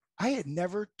I had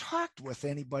never talked with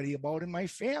anybody about in my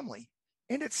family.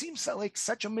 And it seems like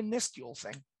such a minuscule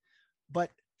thing, but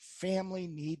family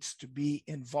needs to be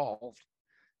involved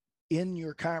in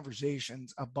your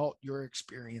conversations about your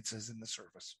experiences in the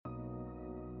service.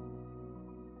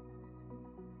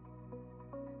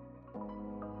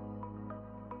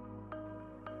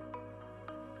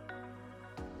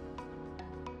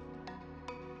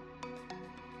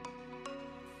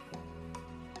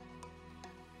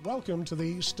 Welcome to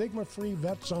the Stigma-Free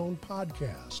Vet Zone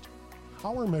podcast.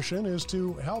 Our mission is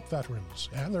to help veterans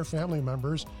and their family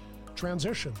members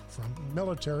transition from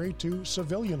military to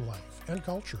civilian life and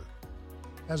culture.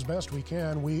 As best we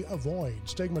can, we avoid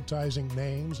stigmatizing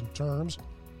names and terms.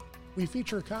 We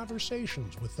feature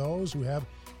conversations with those who have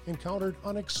encountered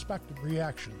unexpected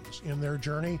reactions in their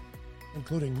journey,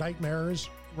 including nightmares,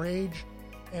 rage,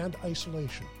 and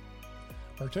isolation.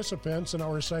 Participants in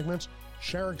our segments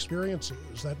share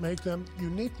experiences that make them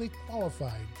uniquely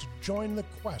qualified to join the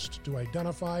quest to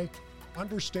identify,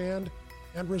 understand,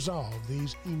 and resolve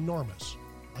these enormous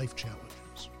life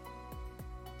challenges.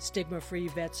 Stigma-Free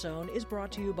Vet Zone is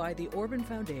brought to you by the Orban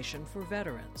Foundation for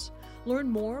Veterans. Learn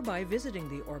more by visiting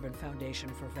the Orban Foundation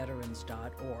for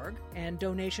Veterans.org, and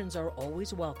donations are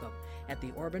always welcome at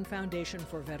the Orban Foundation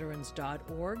for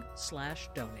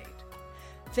Veterans.org/donate.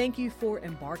 Thank you for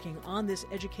embarking on this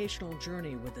educational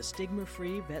journey with the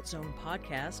Stigma-Free Vet Zone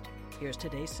podcast. Here's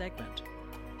today's segment.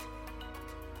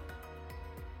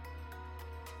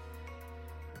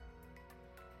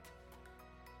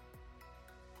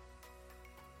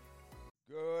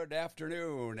 Good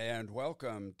afternoon and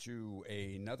welcome to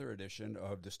another edition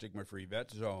of the Stigma-Free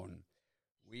Vet Zone.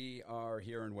 We are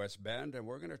here in West Bend, and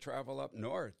we're going to travel up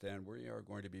north, and we are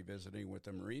going to be visiting with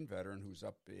a Marine veteran who's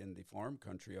up in the farm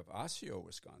country of Osseo,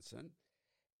 Wisconsin.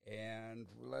 And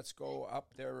let's go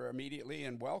up there immediately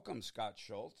and welcome Scott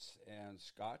Schultz. And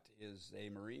Scott is a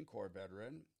Marine Corps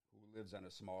veteran who lives on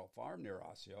a small farm near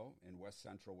Osseo in west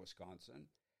central Wisconsin,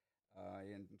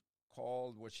 and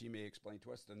called, which he may explain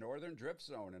to us, the Northern Drift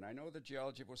Zone. And I know the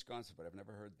geology of Wisconsin, but I've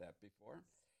never heard that before.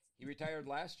 He retired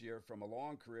last year from a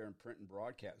long career in print and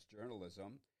broadcast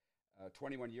journalism.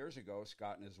 21 years ago,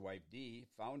 Scott and his wife Dee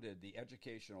founded the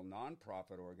educational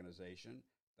nonprofit organization,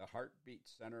 the Heartbeat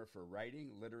Center for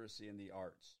Writing, Literacy, and the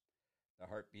Arts. The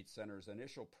Heartbeat Center's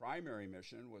initial primary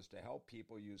mission was to help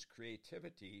people use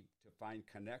creativity to find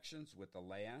connections with the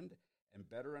land and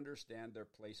better understand their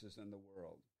places in the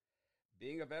world.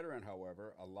 Being a veteran,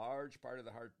 however, a large part of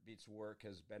the Heartbeat's work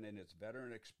has been in its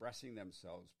Veteran Expressing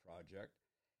Themselves project,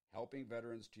 helping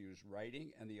veterans to use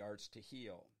writing and the arts to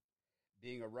heal.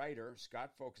 Being a writer,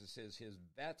 Scott focuses his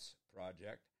VETS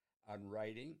project on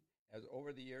writing, as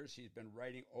over the years he's been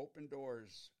writing open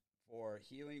doors for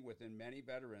healing within many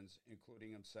veterans,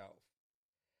 including himself.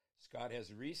 Scott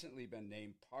has recently been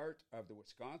named part of the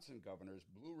Wisconsin Governor's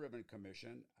Blue Ribbon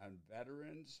Commission on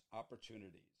Veterans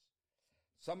Opportunities.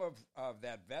 Some of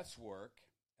that VETS work,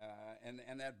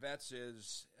 and that VETS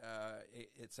is,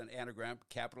 it's an anagram,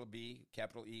 capital B,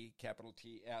 capital E, capital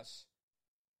T, S,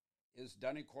 is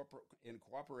done in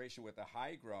cooperation with the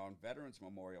High Ground Veterans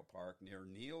Memorial Park near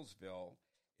Neillsville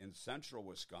in central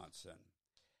Wisconsin.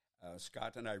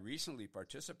 Scott and I recently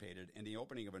participated in the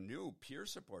opening of a new peer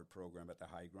support program at the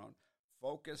High Ground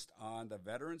focused on the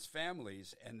veterans'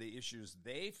 families and the issues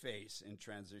they face in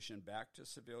transition back to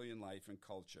civilian life and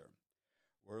culture.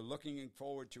 We're looking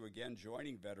forward to again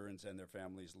joining veterans and their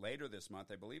families later this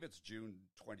month. I believe it's June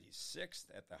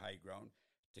 26th at the High Ground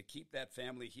to keep that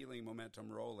family healing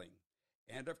momentum rolling.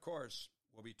 And of course,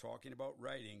 we'll be talking about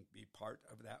writing, be part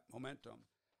of that momentum.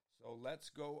 So let's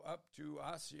go up to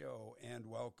Osseo and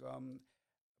welcome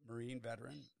Marine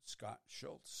veteran Scott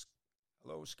Schultz.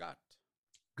 Hello, Scott.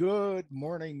 Good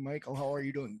morning, Michael. How are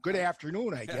you doing? Good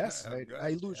afternoon, I guess.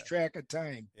 I lose track of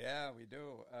time. Yeah, we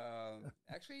do.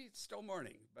 Actually, it's still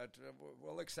morning, but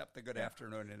we'll accept the good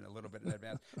afternoon in a little bit in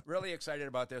advance. Really excited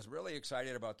about this. Really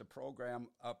excited about the program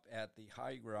up at the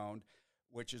High Ground,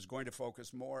 which is going to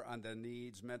focus more on the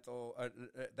needs,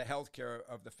 the health care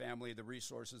of the family, the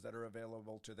resources that are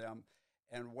available to them.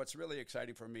 And what's really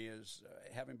exciting for me is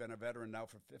having been a veteran now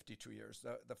for 52 years,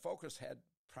 the focus had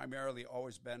primarily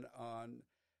always been on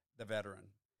the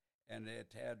veteran, and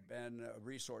it had been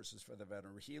resources for the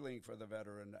veteran, healing for the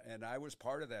veteran, and I was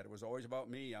part of that. It was always about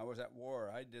me. I was at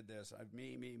war. I did this.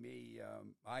 Me.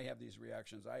 I have these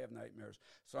reactions. I have nightmares.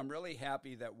 So I'm really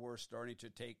happy that we're starting to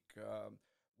take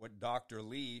what Dr.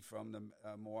 Lee from the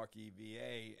Milwaukee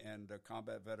VA and a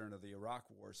combat veteran of the Iraq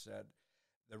War said,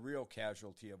 the real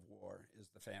casualty of war is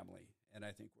the family, and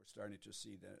I think we're starting to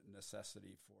see the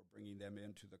necessity for bringing them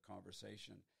into the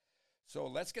conversation. So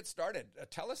let's get started.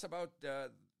 Tell us about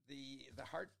the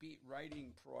Heartbeat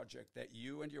Writing Project that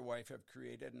you and your wife have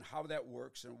created, and how that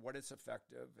works and what it's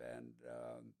effective, and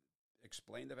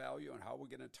explain the value and how we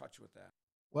get in touch with that.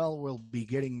 Well, we'll be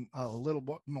getting a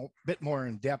little bit more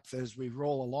in depth as we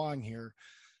roll along here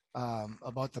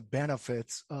about the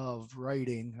benefits of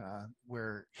writing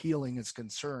where healing is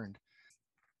concerned.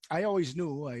 I always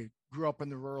knew, I grew up in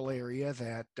the rural area,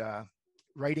 that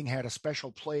writing had a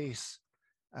special place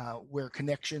where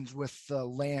connections with the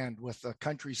land, with the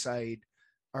countryside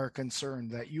are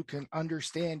concerned, that you can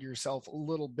understand yourself a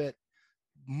little bit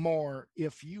more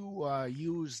if you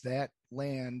use that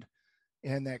land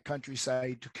and that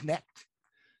countryside to connect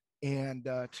and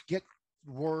to get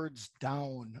words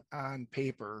down on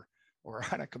paper or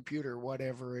on a computer,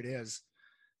 whatever it is.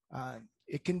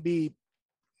 It can be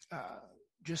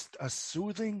just a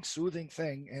soothing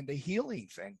thing and a healing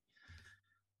thing.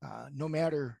 No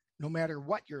matter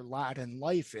what your lot in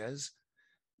life is.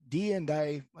 Dee and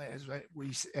I,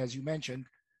 as you mentioned,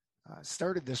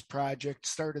 started this project,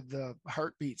 started the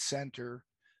Heartbeat Center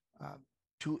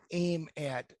to aim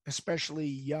at especially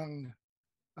young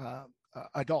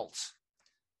adults,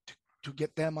 to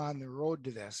get them on the road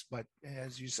to this. But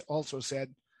as you also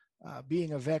said,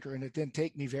 being a veteran, it didn't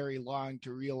take me very long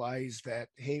to realize that,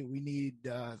 hey, we need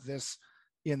this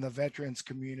in the veterans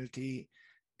community.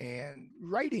 And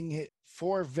writing it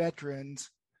for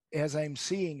veterans, as I'm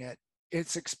seeing it,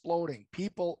 it's exploding.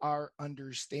 People are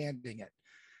understanding it.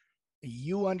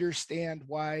 You understand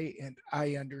why, and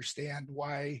I understand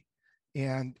why.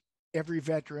 And every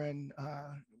veteran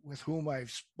with whom I've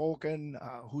spoken,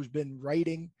 who's been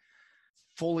writing,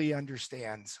 fully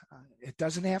understands. It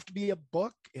doesn't have to be a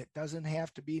book. It doesn't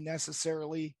have to be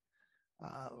necessarily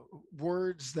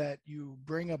words that you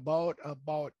bring about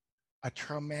a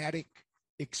traumatic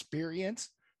experience.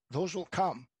 Those will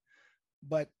come.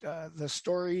 But the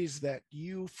stories that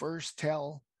you first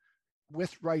tell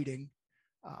with writing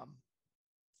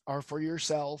are for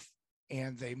yourself,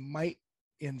 and they might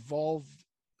involve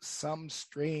some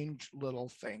strange little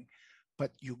thing,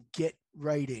 but you get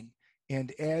writing.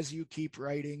 And as you keep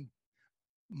writing,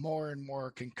 more and more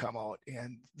can come out.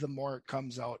 And the more it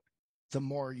comes out, the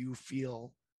more you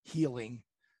feel healing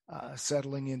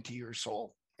settling into your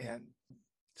soul. And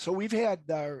so we've had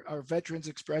our Veterans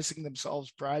Expressing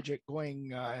Themselves project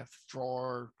going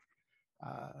for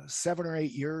 7 or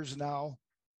 8 years now.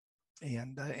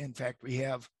 And in fact, we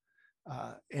have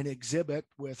an exhibit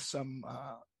with some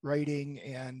writing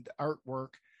and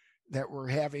artwork that we're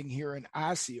having here in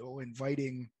Osseo,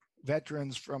 inviting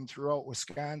veterans from throughout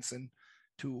Wisconsin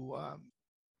to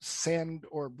send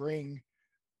or bring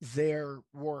their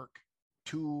work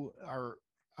to our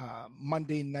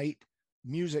Monday night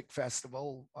music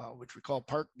festival, which we call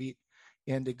Park Beat,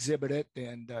 and exhibit it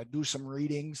and do some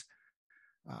readings.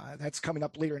 That's coming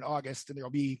up later in August, and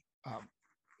there'll be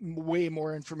way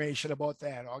more information about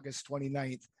that August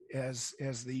 29th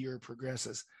as the year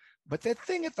progresses. But that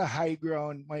thing at the High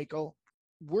Ground, Michael,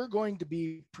 we're going to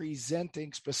be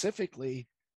presenting specifically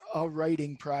a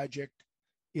writing project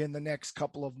in the next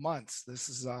couple of months. This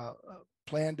is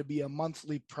planned to be a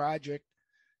monthly project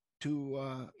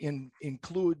to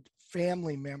include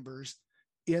family members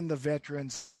in the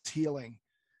veterans healing.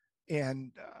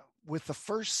 And with the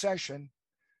first session,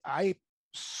 I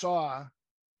saw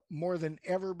more than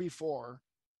ever before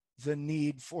the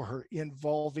need for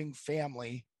involving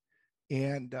family.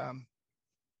 And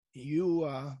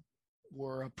you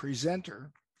were a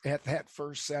presenter at that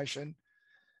first session,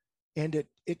 and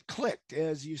it clicked.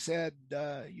 As you said,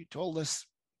 you told us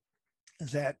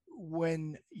that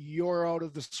when you're out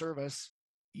of the service,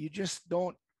 you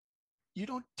don't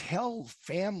tell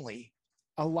family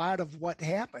a lot of what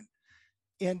happened.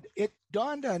 And it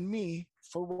dawned on me,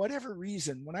 for whatever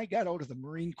reason, when I got out of the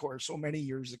Marine Corps so many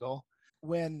years ago,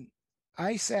 when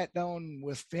I sat down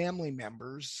with family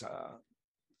members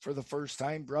for the first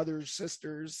time, brothers,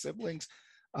 sisters, siblings,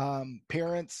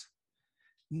 parents,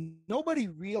 nobody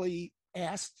really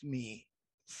asked me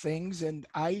things, and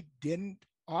I didn't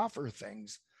offer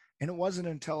things. And it wasn't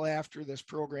until after this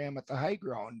program at the High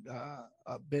Ground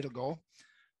a bit ago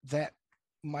that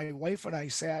my wife and I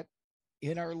sat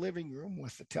in our living room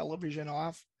with the television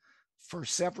off for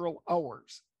several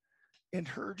hours, and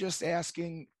her just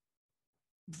asking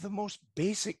the most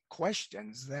basic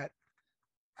questions that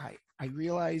I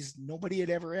realized nobody had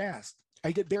ever asked.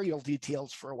 I did burial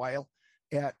details for a while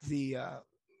at the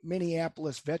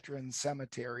Minneapolis Veterans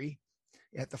Cemetery,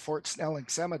 at the Fort Snelling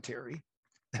Cemetery.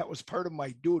 That was part of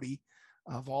my duty,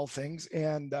 of all things.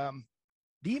 And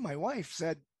Dee, my wife,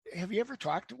 said, "Have you ever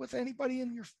talked with anybody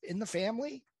in the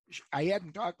family?" I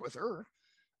hadn't talked with her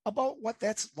about what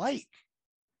that's like.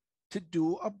 to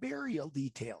do a burial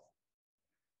detail.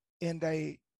 And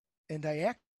I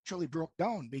actually broke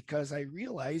down because I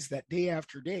realized that day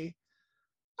after day,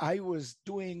 I was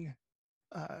doing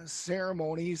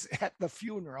ceremonies at the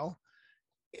funeral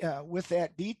with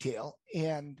that detail,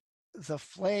 and the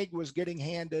flag was getting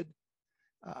handed,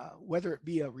 whether it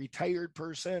be a retired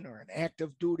person or an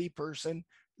active duty person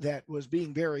that was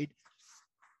being buried.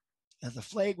 And the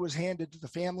flag was handed to the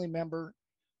family member,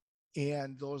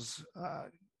 and those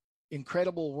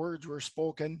incredible words were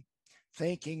spoken,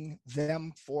 thanking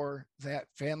them for that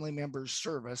family member's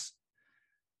service.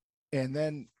 And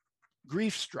then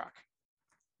grief struck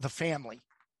the family.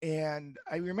 And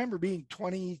I remember being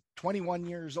 20, 21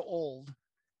 years old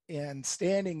and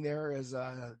standing there as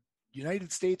a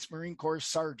United States Marine Corps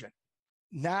sergeant,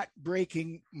 not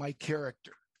breaking my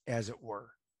character, as it were,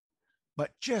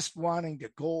 but just wanting to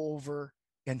go over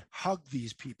and hug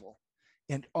these people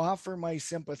and offer my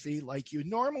sympathy like you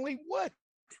normally would.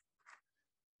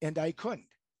 And I couldn't.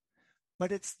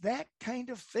 But it's that kind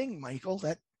of thing, Michael,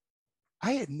 that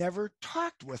I had never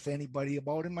talked with anybody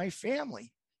about in my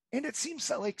family. And it seems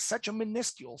like such a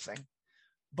minuscule thing,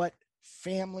 but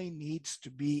family needs to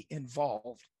be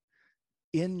involved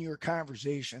in your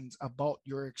conversations about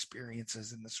your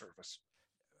experiences in the service.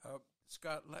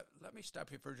 Scott, let me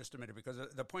stop you for just a minute, because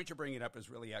the point you're bringing up is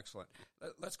really excellent.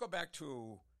 Let's go back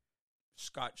to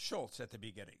Scott Schultz at the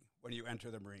beginning, when you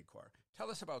entered the Marine Corps. Tell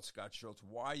us about Scott Schultz,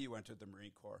 why you entered the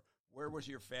Marine Corps. Where was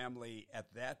your family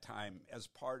at that time as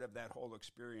part of that whole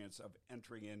experience of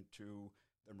entering into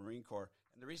the Marine Corps?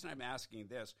 And the reason I'm asking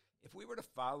this, if we were to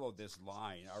follow this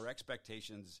line, our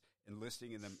expectations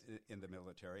enlisting in the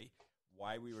military,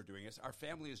 why we were doing this, our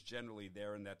family is generally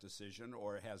there in that decision,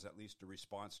 or has at least a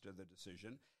response to the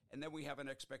decision. And then we have an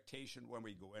expectation when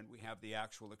we go in. We have the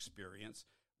actual experience.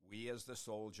 We, as the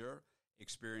soldier,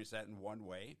 experience that in one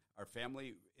way. Our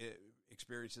family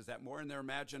experiences that more in their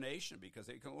imagination, because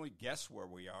they can only guess where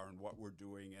we are and what we're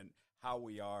doing and how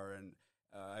we are. And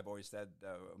I've always said,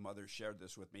 a mother shared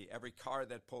this with me, every car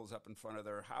that pulls up in front of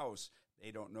their house, they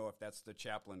don't know if that's the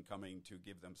chaplain coming to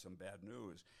give them some bad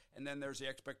news. And then there's the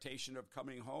expectation of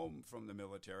coming home from the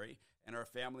military, and our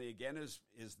family again is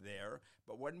there.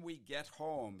 But when we get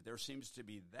home, there seems to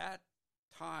be that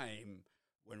time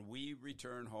when we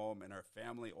return home and our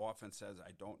family often says,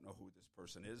 I don't know who this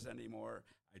person is anymore.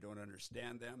 I don't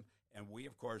understand them. And we,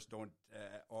 of course, don't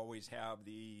always have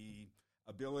the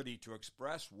ability to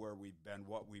express where we've been,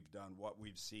 what we've done, what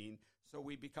we've seen. So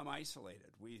we become isolated.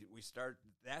 We start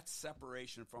that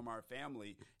separation from our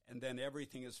family, and then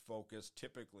everything is focused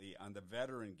typically on the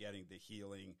veteran getting the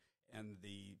healing and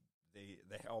the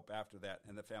help after that,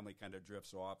 and the family kind of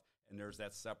drifts off, and there's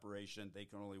that separation. They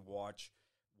can only watch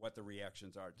what the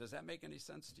reactions are. Does that make any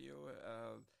sense to you?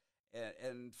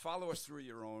 And follow us through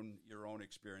your own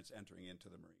experience entering into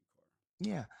the Marine Corps.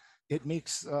 Yeah, it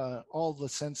makes all the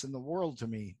sense in the world to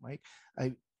me, Mike.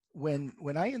 When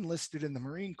I enlisted in the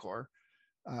Marine Corps,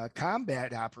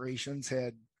 combat operations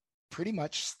had pretty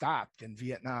much stopped in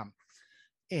Vietnam,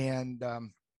 and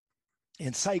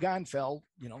Saigon fell,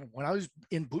 when I was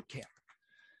in boot camp.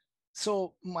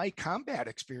 So my combat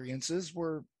experiences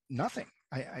were nothing.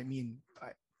 I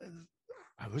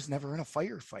was never in a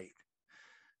firefight.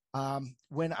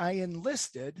 When I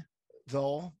enlisted,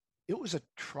 though, it was a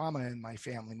trauma in my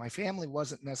family. My family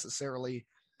wasn't necessarily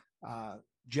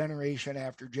generation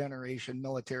after generation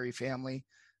military family.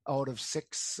 Out of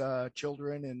 6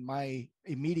 children in my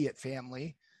immediate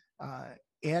family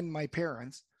and my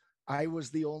parents, I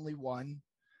was the only one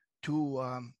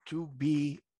to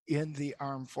be in the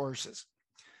armed forces.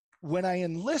 When I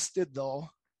enlisted, though,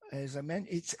 as I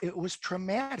mentioned, it was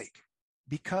traumatic,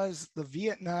 because the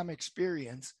Vietnam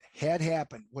experience had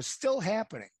happened, was still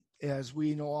happening. As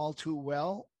we know all too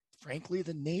well, frankly,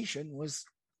 the nation was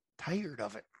tired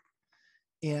of it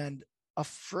and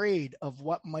afraid of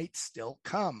what might still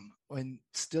come and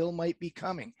still might be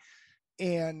coming.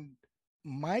 And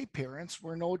my parents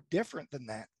were no different than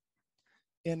that.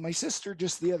 And my sister,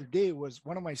 just the other day,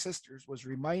 one of my sisters was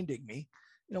reminding me,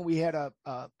 we had a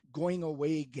going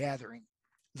away gathering,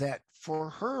 that for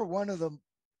her, one of the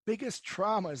biggest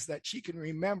traumas that she can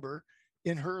remember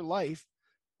in her life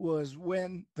was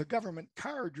when the government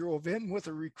car drove in with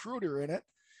a recruiter in it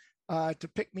to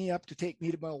pick me up, to take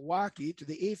me to Milwaukee to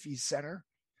the AAFES Center.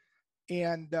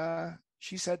 And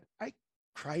she said, I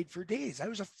cried for days. I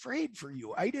was afraid for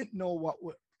you. I didn't know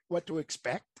what to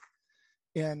expect.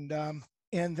 And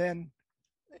then,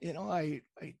 I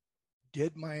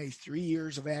did my 3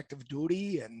 years of active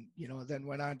duty, and, then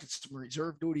went on to some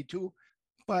reserve duty too.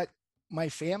 But my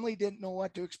family didn't know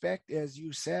what to expect, as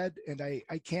you said. And I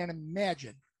can't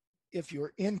imagine, if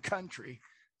you're in country,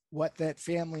 what that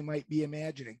family might be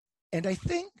imagining. And I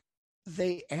think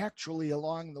they actually,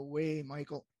 along the way,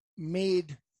 Michael,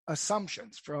 made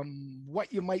assumptions from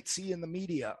what you might see in the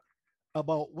media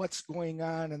about what's going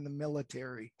on in the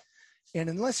military. And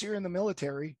unless you're in the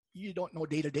military, you don't know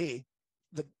the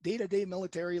day-to-day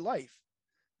military life,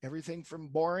 everything from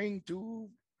boring to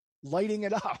lighting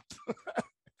it up.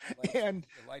 And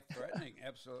life-threatening,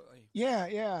 absolutely.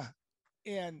 Yeah.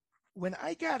 And when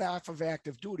I got off of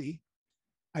active duty,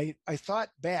 I thought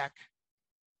back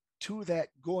to that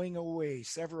going away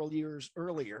several years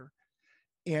earlier,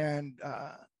 and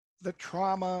the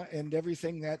trauma and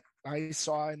everything that I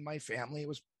saw in my family. It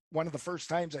was one of the first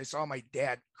times I saw my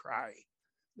dad cry.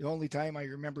 The only time I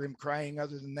remember him crying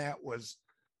other than that was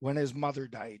when his mother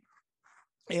died.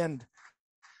 And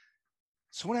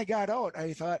so when I got out,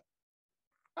 I thought,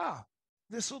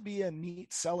 this will be a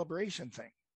neat celebration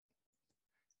thing.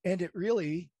 And it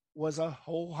really was a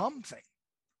ho-hum thing.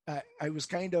 I was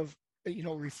kind of,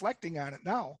 reflecting on it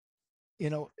now,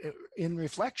 in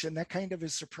reflection, that kind of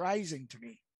is surprising to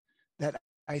me, that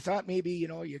I thought maybe,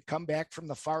 you'd come back from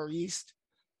the Far East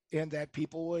and that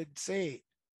people would say,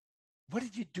 what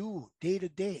did you do day to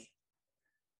day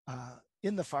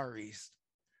in the Far East?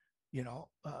 They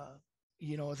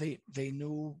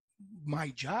knew my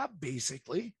job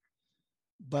basically,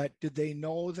 but did they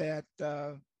know that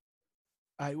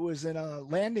I was in a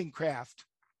landing craft,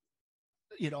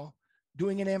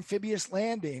 doing an amphibious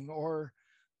landing or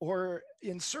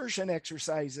insertion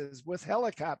exercises with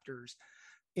helicopters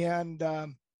and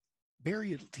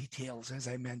burial details, as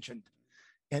I mentioned,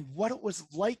 and what it was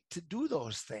like to do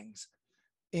those things.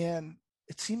 And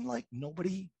it seemed like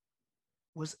nobody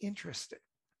was interested.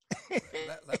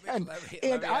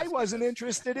 And I wasn't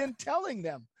interested in telling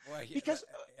them, because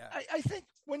I think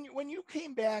when you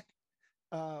came back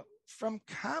from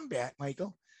combat,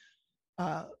 Michael,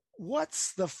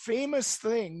 what's the famous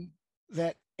thing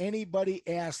that anybody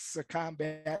asks a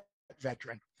combat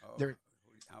veteran? They're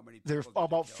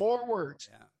about 4 words.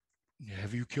 Yeah.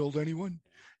 Have you killed anyone?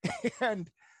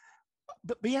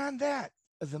 But beyond that,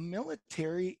 the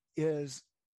military is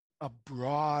a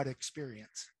broad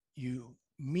experience. You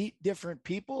meet different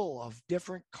people of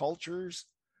different cultures.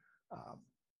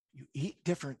 You eat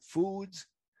different foods.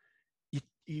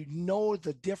 You know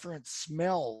the different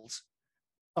smells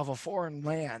of a foreign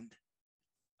land.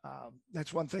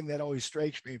 That's one thing that always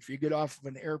strikes me. If you get off of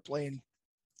an airplane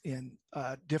in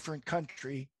a different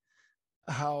country,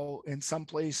 how in some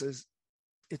places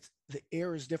the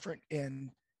air is different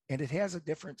and it has a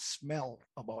different smell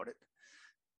about it.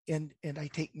 And I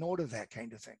take note of that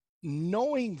kind of thing.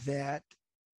 Knowing that,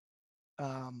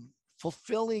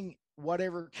 fulfilling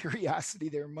whatever curiosity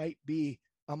there might be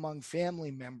among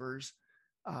family members,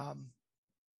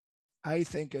 I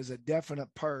think is a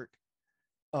definite part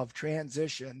of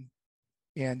transition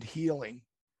and healing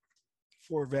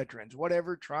for veterans,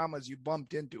 whatever traumas you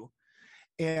bumped into.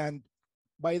 And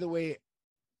by the way,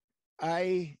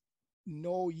 I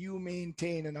know you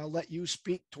maintain, and I'll let you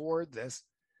speak toward this,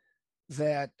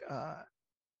 that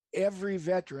every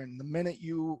veteran, the minute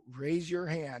you raise your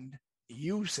hand,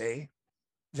 you say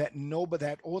that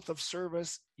that oath of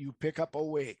service, you pick up a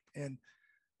weight. And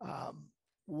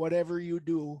whatever you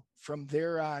do from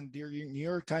there on during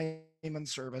your time in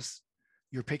service,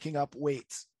 you're picking up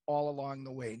weights all along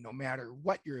the way, no matter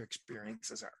what your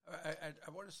experiences are.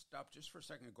 I want to stop just for a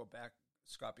second and go back,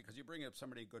 Scott, because you bring up so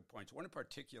many good points. One in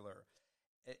particular,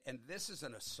 and this is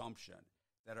an assumption,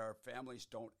 that our families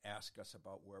don't ask us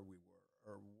about where we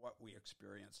were or what we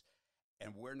experienced,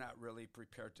 and we're not really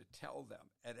prepared to tell them.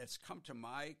 And it's come to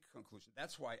my conclusion.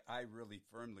 That's why I really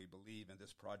firmly believe in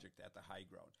this project at the High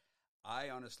Ground. I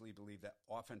honestly believe that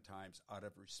oftentimes, out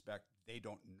of respect, they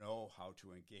don't know how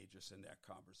to engage us in that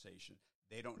conversation.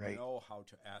 They don't know how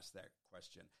to ask that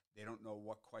question. They don't know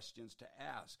what questions to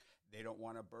ask. They don't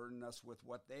want to burden us with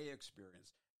what they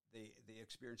experienced. The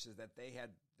experiences that they had,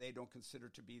 they don't consider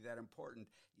to be that important.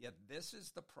 Yet this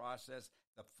is the process,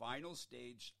 the final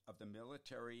stage of the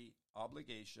military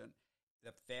obligation.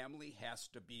 The family has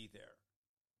to be there.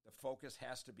 The focus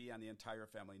has to be on the entire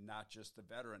family, not just the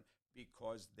veteran,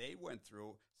 because they went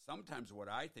through sometimes what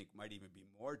I think might even be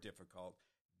more difficult.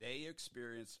 They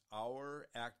experienced our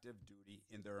active duty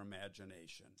in their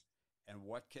imagination. And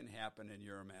what can happen in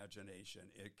your imagination?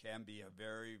 It can be a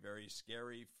very, very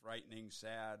scary, frightening,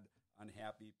 sad,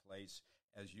 unhappy place.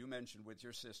 As you mentioned with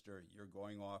your sister, you're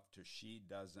going off to she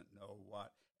doesn't know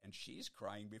what, and she's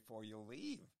crying before you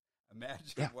leave.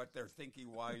 Imagine what they're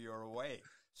thinking while you're away.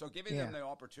 So giving them the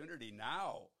opportunity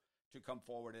now to come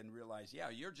forward and realize,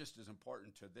 you're just as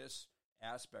important to this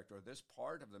aspect or this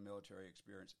part of the military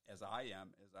experience as I am,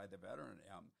 as I, the veteran,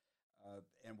 am.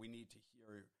 and we need to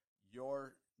hear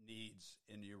your needs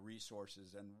and your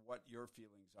resources and what your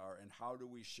feelings are, and how do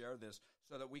we share this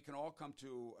so that we can all come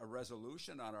to a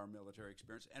resolution on our military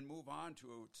experience and move on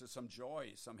to some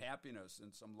joy, some happiness,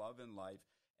 and some love in life,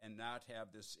 and not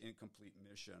have this incomplete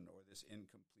mission or this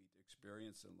incomplete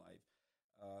experience in life.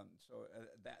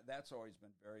 That's always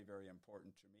been very, very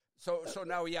important to me. So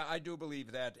now, yeah, I do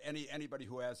believe that anybody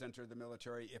who has entered the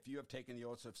military, if you have taken the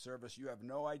oaths of service, you have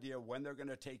no idea when they're going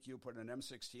to take you, put an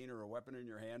M16 or a weapon in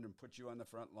your hand, and put you on the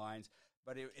front lines.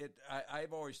 But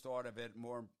I've always thought of it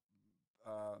more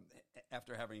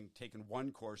after having taken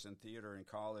one course in theater in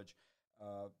college.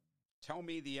 Tell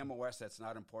me the MOS that's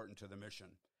not important to the mission,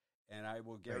 and I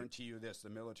will guarantee you this: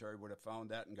 the military would have found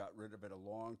that and got rid of it a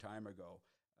long time ago.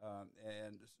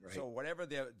 So whatever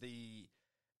the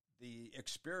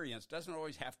experience doesn't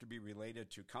always have to be related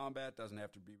to combat, doesn't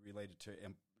have to be related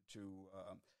to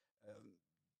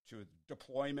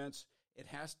deployments. It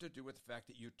has to do with the fact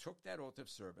that you took that oath of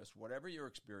service, whatever your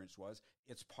experience was.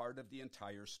 It's part of the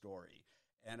entire story.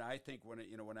 And I think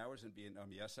when I was in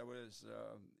Vietnam, yes, I was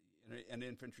an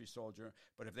infantry soldier,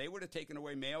 but if they would have taken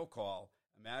away mail call,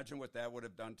 imagine what that would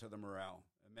have done to the morale.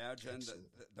 Imagine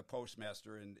the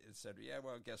postmaster and said, yeah,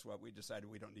 well, guess what? We decided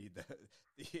we don't need the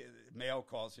mail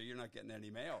call, so you're not getting any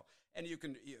mail. And you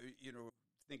can,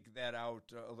 think that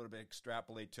out a little bit,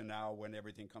 extrapolate to now when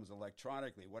everything comes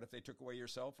electronically. What if they took away your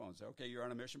cell phones? Okay, you're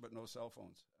on a mission, but no cell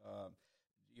phones.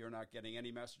 You're not getting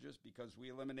any messages because we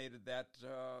eliminated that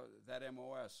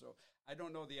MOS. So I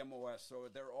don't know the MOS. So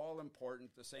they're all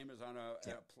important, the same as on a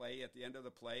play. At the end of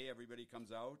the play, everybody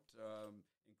comes out,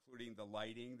 including the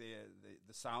lighting,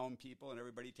 the sound people, and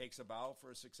everybody takes a bow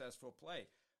for a successful play.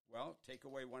 Well, take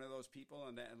away one of those people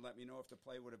and let me know if the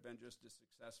play would have been just as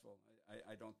successful.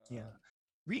 I don't.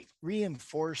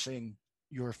 Reinforcing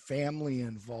your family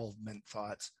involvement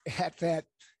thoughts at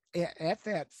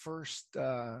that first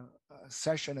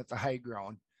session at the high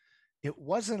ground. It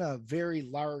wasn't a very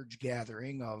large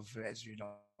gathering of, as you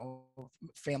know,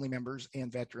 family members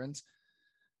and veterans.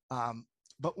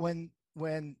 But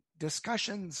when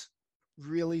discussions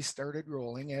really started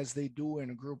rolling, as they do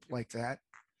in a group like that,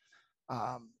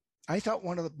 I thought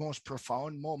one of the most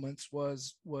profound moments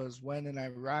was when an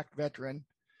Iraq veteran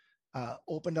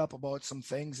opened up about some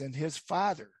things, and his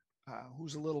father,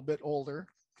 who's a little bit older,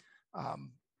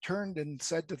 turned and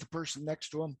said to the person next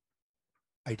to him,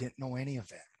 "I didn't know any of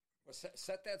that." Well,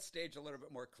 set that stage a little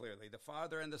bit more clearly. The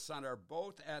father and the son are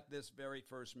both at this very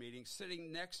first meeting,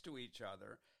 sitting next to each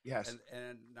other. Yes.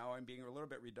 And now I'm being a little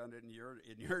bit redundant in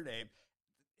your name,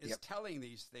 is telling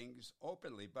these things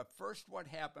openly. But first, what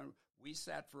happened? We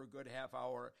sat for a good half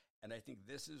hour, and I think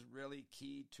this is really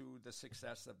key to the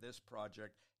success of this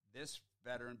project. This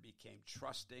veteran became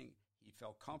trusting. He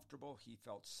felt comfortable. He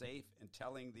felt safe in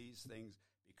telling these things,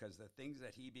 because the things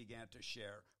that he began to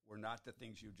share were not the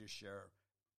things you just share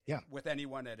with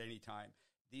anyone at any time.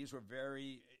 These were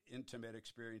very intimate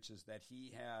experiences that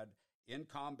he had in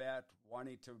combat,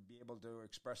 wanting to be able to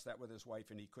express that with his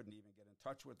wife, and he couldn't even get in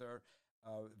touch with her.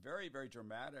 Very, very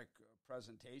dramatic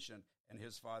presentation. And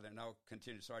his father, now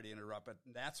continue, sorry to interrupt, but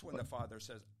that's when the father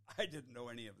says, "I didn't know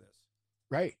any of this."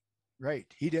 Right.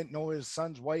 He didn't know his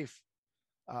son's wife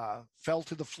fell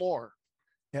to the floor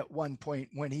at one point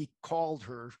when he called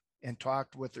her and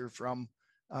talked with her from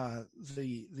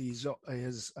his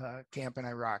camp in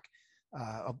Iraq,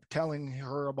 telling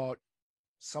her about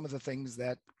some of the things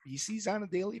that he sees on a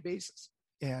daily basis.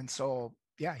 And so,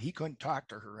 he couldn't talk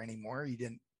to her anymore. He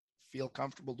didn't feel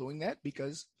comfortable doing that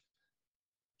because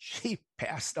she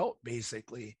passed out,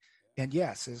 basically. And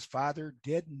yes, his father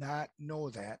did not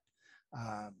know that.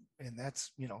 And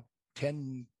that's,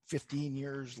 10, 15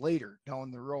 years later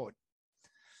down the road.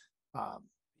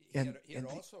 He had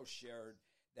also shared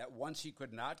that once he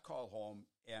could not call home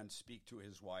and speak to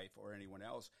his wife or anyone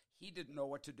else, he didn't know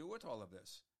what to do with all of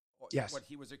this. Yes. What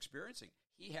he was experiencing.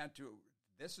 He had to,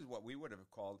 this is what we would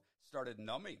have called, started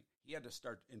numbing. He had to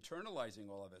start internalizing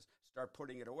all of this, start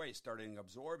putting it away, starting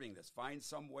absorbing this, find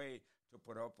some way to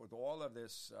put up with all of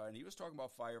this. And he was talking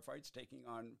about firefights, taking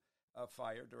on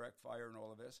fire, direct fire, and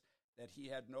all of this, that he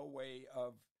had no way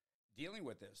of dealing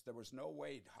with this. There was no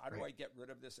way. How do I get rid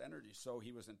of this energy? So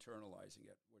he was internalizing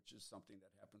it, which is something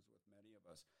that happens with many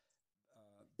of us.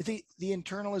 The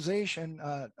internalization,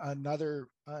 another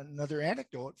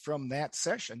anecdote from that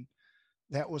session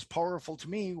that was powerful to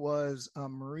me was a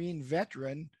Marine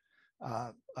veteran,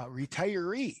 a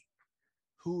retiree,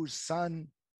 whose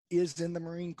son is in the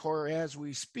Marine Corps as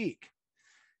we speak.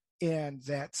 And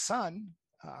that son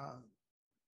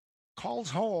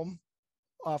calls home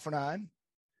off and on,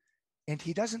 and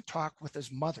he doesn't talk with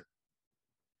his mother.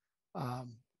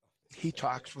 he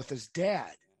talks with his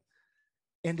dad.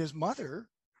 And his mother,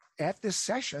 at this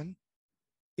session,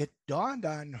 it dawned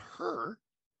on her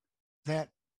that,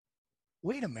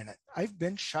 wait a minute, I've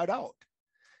been shut out.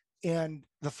 And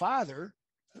the father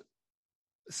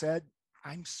said,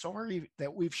 I'm sorry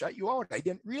that we've shut you out. I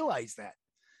didn't realize that.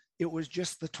 It was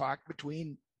just the talk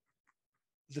between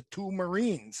the two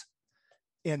Marines.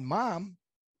 And mom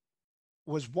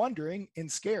was wondering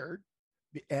and scared,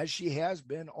 as she has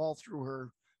been all through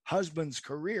her husband's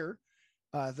career.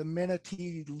 The minute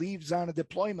he leaves on a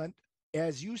deployment,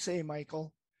 as you say,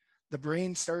 Michael, the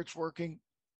brain starts working.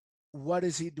 What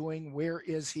is he doing? Where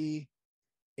is he?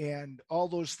 And all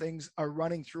those things are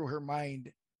running through her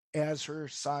mind as her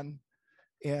son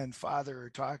and father are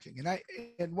talking.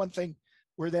 And one thing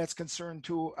where that's concerned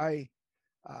too, I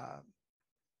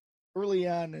early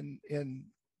on in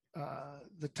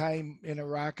the time in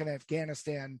Iraq and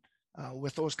Afghanistan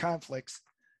with those conflicts,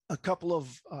 a couple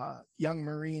of young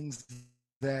Marines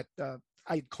that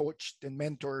I'd coached and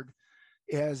mentored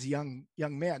as young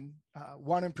men,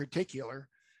 one in particular,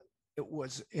 it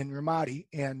was in Ramadi,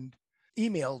 and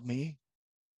emailed me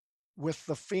with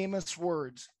the famous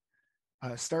words,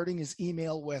 starting his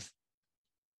email with,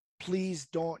 please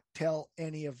don't tell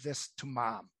any of this to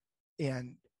mom.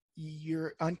 And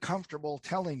you're uncomfortable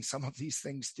telling some of these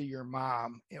things to your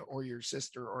mom or your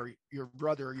sister or your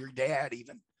brother or your dad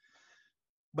even,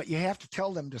 but you have to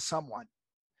tell them to someone.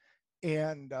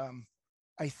 And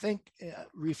I think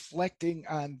reflecting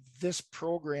on this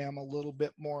program a little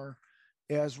bit more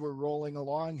as we're rolling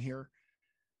along here,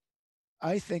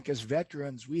 I think as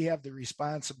veterans, we have the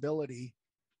responsibility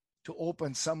to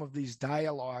open some of these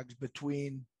dialogues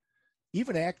between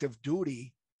even active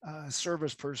duty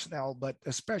service personnel, but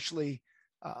especially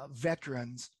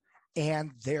veterans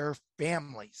and their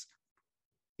families.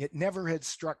 It never had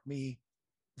struck me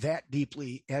that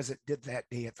deeply as it did that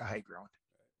day at the high ground.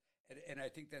 And I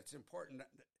think that's important.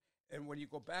 And when you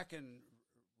go back in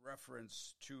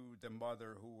reference to the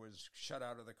mother who was shut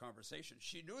out of the conversation,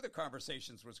 she knew the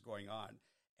conversations was going on.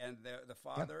 And the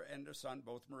father and the son,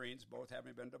 both Marines, both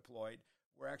having been deployed,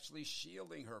 were actually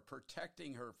shielding her,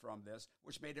 protecting her from this,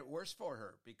 which made it worse for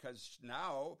her because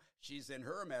now she's in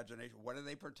her imagination. What are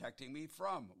they protecting me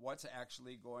from? What's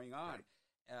actually going on?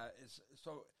 Right.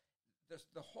 So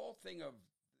the whole thing of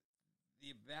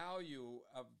the value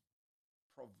of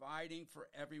providing for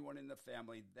everyone in the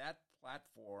family that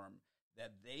platform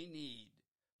that they need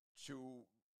to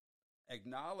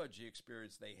acknowledge the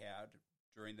experience they had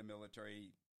during the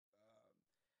military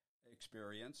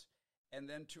experience, and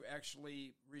then to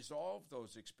actually resolve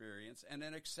those experiences and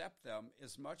then accept them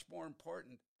is much more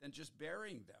important than just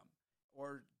burying them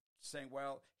or saying,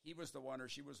 well, he was the one or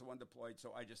she was the one deployed,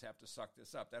 so I just have to suck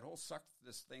this up. That whole suck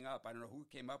this thing up, I don't know who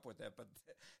came up with that, but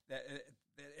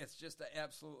it's just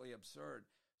absolutely absurd.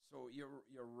 So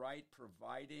you're right,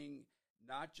 providing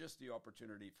not just the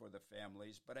opportunity for the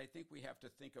families, but I think we have to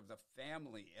think of the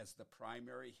family as the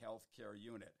primary healthcare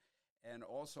unit. And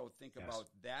also think about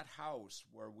that house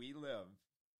where we live,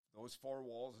 those four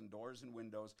walls and doors and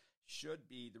windows should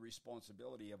be the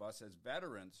responsibility of us as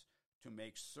veterans to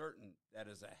make certain that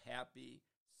is a happy,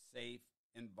 safe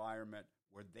environment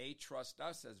where they trust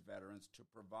us as veterans to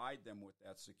provide them with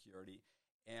that security.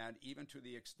 And even to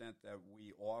the extent that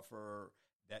we offer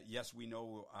that, yes, we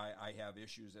know I have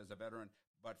issues as a veteran,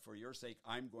 but for your sake,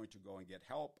 I'm going to go and get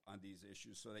help on these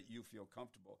issues so that you feel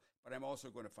comfortable. But I'm also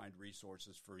going to find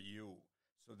resources for you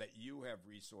so that you have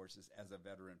resources as a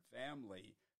veteran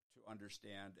family to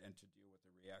understand and to deal with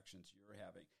the reactions you're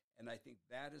having. And I think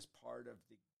that is part of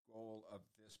the goal of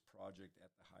this project at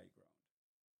the High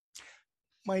Ground.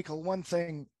 Michael, one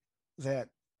thing that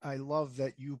I love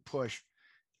that you push,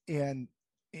 and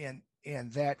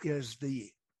that is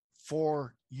the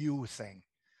for you thing.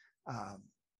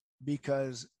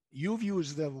 Because you've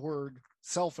used the word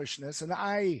selfishness, and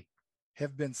I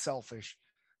have been selfish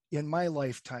in my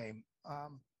lifetime.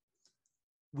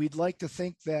 We'd like to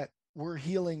think that we're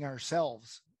healing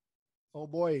ourselves. Oh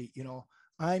boy,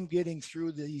 I'm getting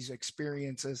through these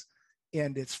experiences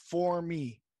and it's for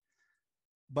me.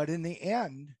 But in the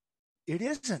end, it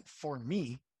isn't for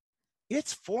me.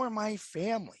 It's for my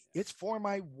family. It's for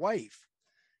my wife.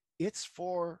 It's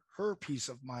for her peace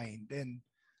of mind. And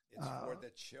it's for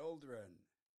the children.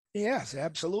 Yes,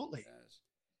 absolutely. Yes.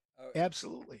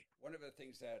 Absolutely. One of the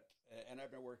things that, and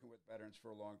I've been working with veterans for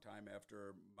a long time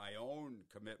after my own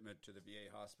commitment to the VA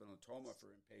hospital in Toma for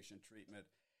inpatient treatment,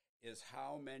 is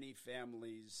how many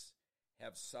families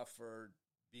have suffered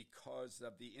because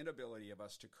of the inability of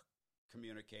us to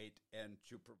communicate and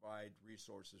to provide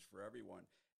resources for everyone.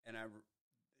 And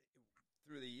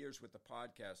through the years with the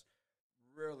podcast,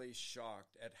 really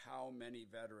shocked at how many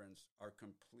veterans are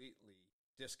completely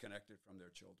disconnected from their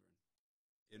children.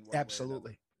 In one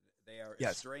Absolutely. way or another. They are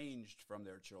Yes. estranged from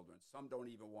their children. Some don't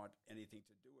even want anything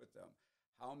to do with them.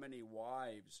 How many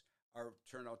wives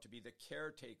turn out to be the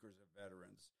caretakers of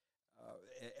veterans,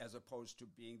 as opposed to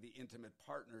being the intimate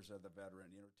partners of the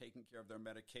veteran, taking care of their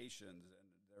medications and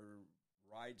their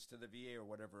rides to the VA or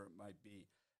whatever it might be,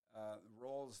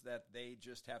 roles that they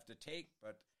just have to take,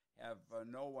 but have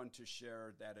no one to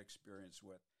share that experience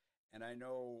with. And I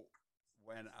know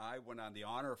when I went on the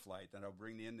honor flight, and I'll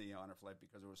bring in the honor flight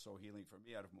because it was so healing for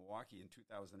me out of Milwaukee in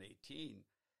 2018,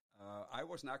 I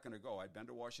was not going to go. I'd been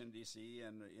to Washington, D.C.,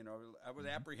 and, I was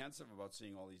apprehensive about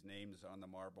seeing all these names on the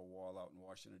marble wall out in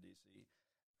Washington, D.C.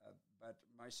 But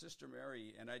my sister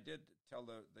Mary, and I did tell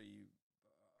the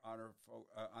honor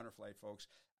flight folks,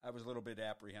 I was a little bit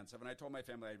apprehensive, and I told my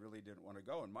family I really didn't want to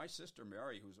go. And my sister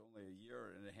Mary, who's only a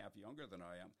year and a half younger than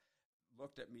I am,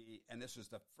 looked at me, and this was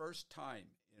the first time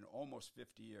in almost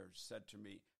 50 years, said to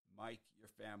me, "Mike, your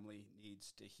family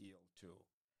needs to heal too."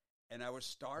 And I was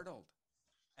startled,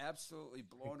 absolutely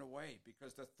blown away,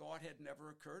 because the thought had never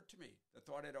occurred to me. The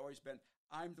thought had always been,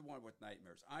 I'm the one with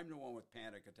nightmares. I'm the one with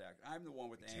panic attacks. I'm the one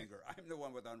with anger. I'm the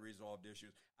one with unresolved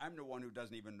issues. I'm the one who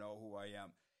doesn't even know who I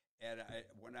am. And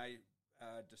when I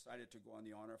decided to go on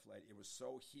the honor flight, it was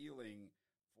so healing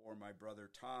for my brother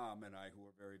Tom and I, who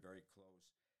were very, very close,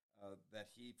 that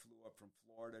he flew up from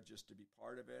Florida just to be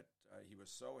part of it. He was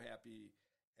so happy.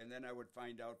 And then I would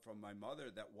find out from my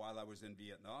mother that while I was in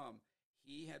Vietnam,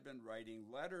 he had been writing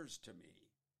letters to me.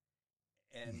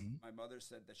 And my mother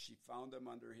said that she found them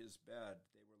under his bed.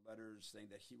 They were letters saying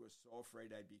that he was so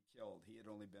afraid I'd be killed. He had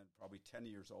only been probably 10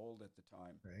 years old at the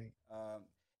time. Right.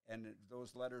 And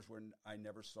those letters I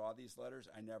never saw these letters.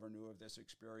 I never knew of this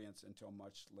experience until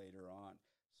much later on.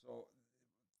 So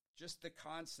just the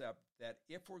concept that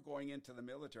if we're going into the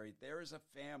military, there is a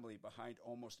family behind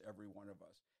almost every one of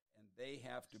us. And they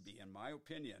have to be, in my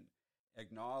opinion,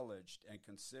 acknowledged and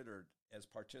considered as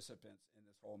participants in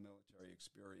this whole military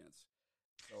experience.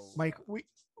 So, Mike,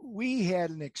 we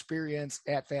had an experience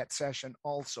at that session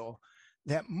also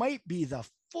that might be the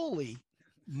fully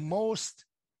most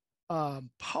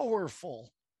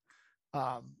powerful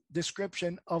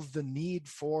description of the need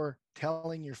for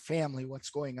telling your family what's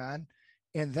going on.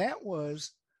 And that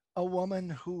was a woman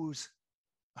whose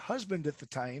husband at the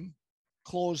time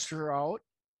closed her out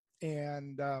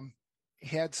and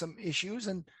had some issues,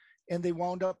 and they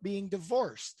wound up being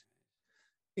divorced.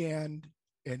 And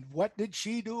what did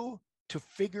she do to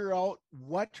figure out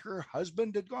what her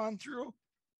husband had gone through?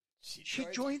 She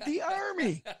joined the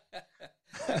Army.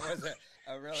 That was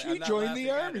a really, she joined the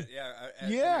Army.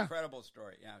 Yeah, an incredible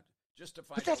story. Yeah, just to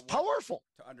find but that's powerful.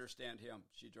 To understand him,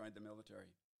 she joined the military.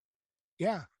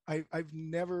 Yeah, I've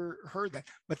never heard that.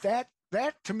 But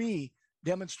that to me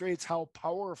demonstrates how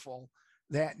powerful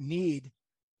that need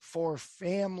for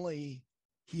family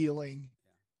healing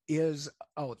is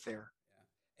out there.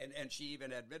 And she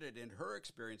even admitted in her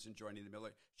experience in joining the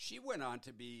military, she went on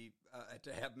to be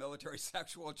to have military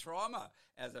sexual trauma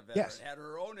as a veteran. Yes. Had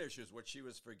her own issues, which she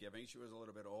was forgiving. She was a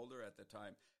little bit older at the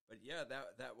time, but yeah,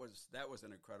 that was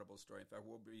an incredible story. In fact,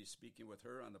 we'll be speaking with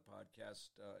her on the podcast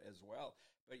as well.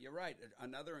 But you're right,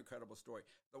 another incredible story.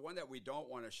 The one that we don't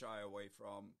want to shy away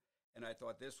from, and I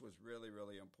thought this was really,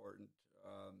 really important,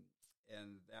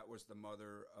 and that was the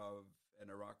mother of an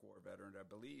Iraq War veteran, I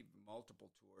believe multiple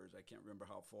tours, I can't remember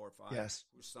how, 4 or 5, yes,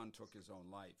 whose son took his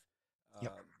own life.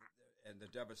 Yep. And the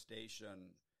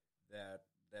devastation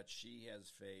that she has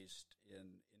faced in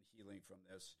healing from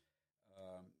this,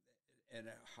 and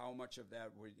how much of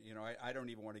that would, I don't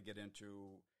even want to get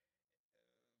into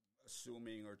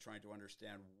assuming or trying to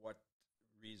understand what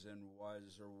reason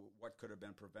was or what could have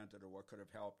been prevented or what could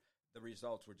have helped. The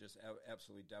results were just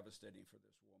absolutely devastating for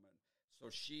this woman. So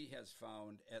she has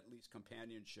found at least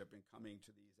companionship in coming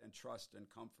to these, and trust and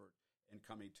comfort in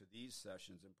coming to these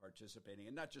sessions and participating,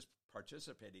 and not just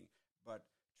participating, but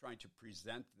trying to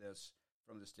present this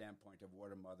from the standpoint of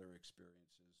what a mother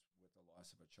experiences with the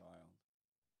loss of a child.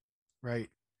 Right.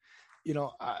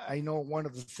 I know one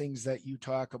of the things that you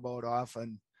talk about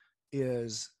often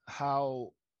is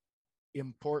how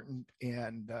important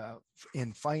and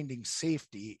in finding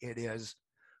safety it is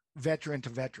veteran to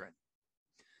veteran.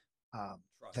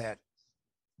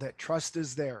 That trust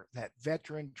is there, that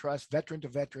veteran to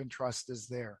veteran trust is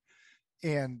there.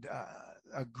 And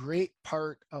a great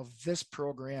part of this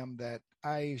program that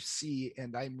I see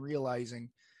and I'm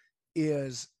realizing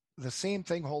is the same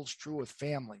thing holds true with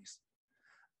families.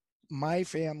 My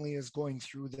family is going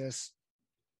through this.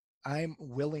 I'm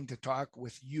willing to talk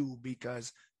with you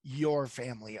because your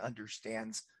family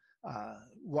understands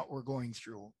what we're going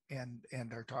through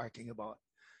and are talking about.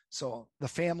 So the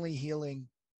family healing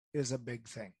is a big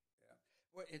thing. Yeah.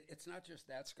 Well, it's not just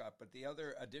that, Scott, but the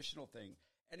other additional thing,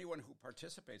 anyone who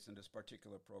participates in this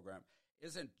particular program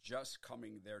isn't just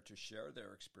coming there to share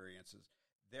their experiences.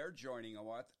 They're joining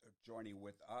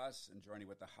with us and joining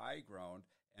with the High Ground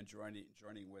and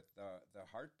joining with the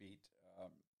Heartbeat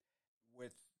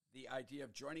with the idea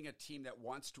of joining a team that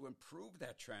wants to improve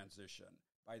that transition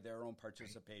by their own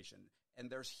participation. Right. And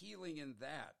there's healing in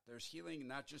that. There's healing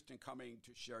not just in coming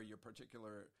to share your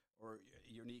particular or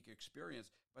unique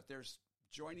experience, but there's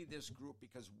joining this group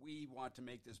because we want to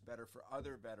make this better for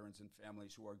other veterans and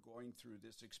families who are going through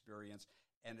this experience.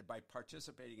 And by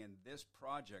participating in this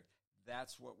project,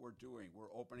 that's what we're doing.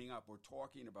 We're opening up. We're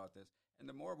talking about this. And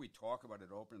the more we talk about it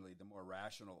openly, the more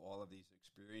rational all of these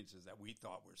experiences that we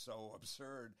thought were so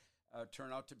absurd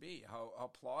turn out to be,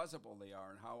 how plausible they are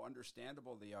and how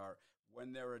understandable they are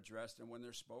when they're addressed and when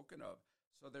they're spoken of.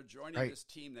 So they're joining right. this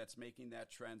team that's making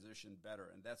that transition better,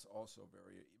 and that's also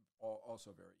very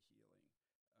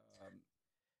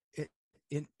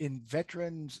healing. In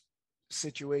veterans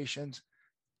situations,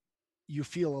 you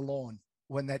feel alone.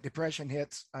 When that depression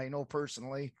hits, I know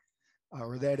personally,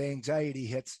 or that anxiety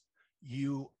hits,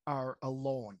 you are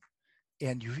alone.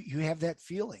 And you have that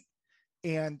feeling.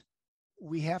 And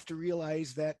we have to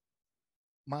realize that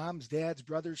moms, dads,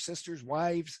 brothers, sisters,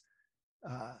 wives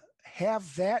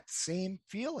have that same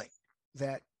feeling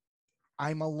that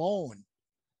I'm alone,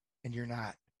 and you're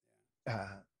not.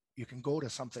 You can go to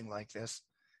something like this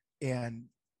and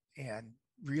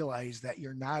realize that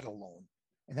you're not alone.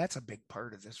 And that's a big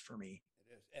part of this for me.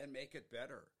 It is, and make it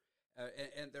better.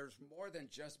 And there's more than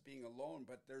just being alone,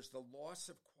 but there's the loss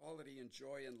of quality and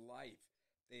joy in life,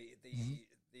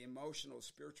 the emotional,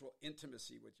 spiritual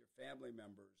intimacy with your family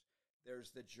members.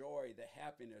 There's the joy, the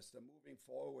happiness, the moving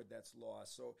forward that's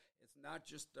lost. So it's not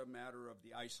just a matter of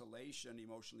the isolation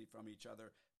emotionally from each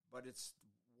other, but it's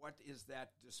what is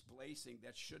that displacing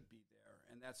that should be there,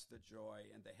 and that's the joy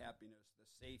and the happiness,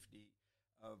 the safety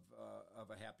of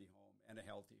a happy home and a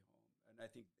healthy home. And I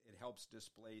think it helps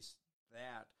displace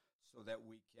that so that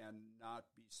we can not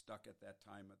be stuck at that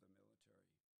time of the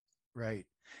military. Right.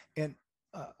 And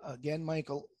again,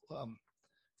 Michael,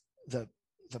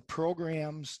 the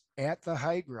programs at the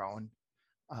High Ground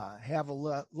have a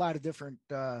lot of different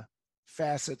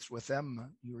facets with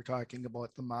them. You were talking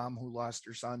about the mom who lost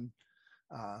her son,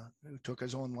 who took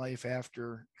his own life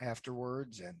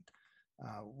afterwards. And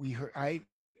we heard,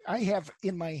 I have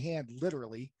in my hand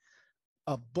literally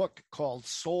a book called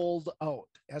Souled Out,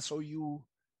 SOULED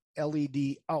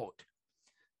Out,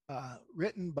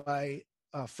 written by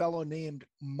a fellow named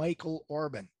Michael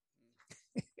Orban.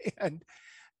 And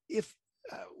if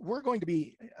we're going to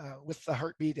be with the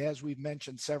Heartbeat, as we've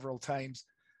mentioned several times,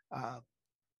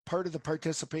 part of the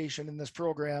participation in this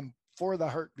program for the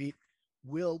Heartbeat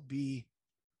will be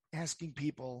asking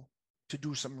people to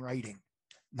do some writing.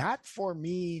 Not for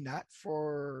me, not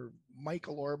for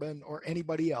Michael Orban or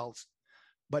anybody else,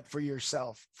 but for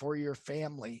yourself, for your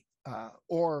family,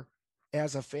 or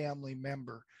as a family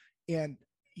member. And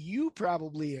you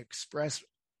probably express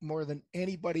more than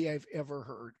anybody I've ever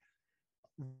heard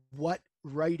what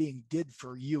writing did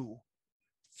for you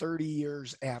 30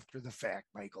 years after the fact,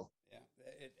 Michael. Yeah,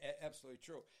 absolutely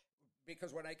true.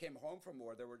 Because when I came home from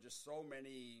war, there were just so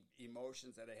many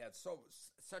emotions that I had.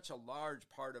 Such a large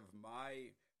part of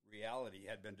my reality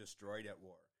had been destroyed at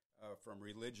war, from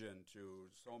religion to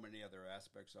so many other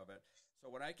aspects of it. So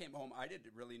when I came home, I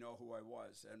didn't really know who I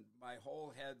was. And my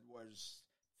whole head was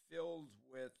filled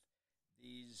with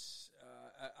these,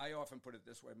 I often put it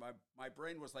this way, my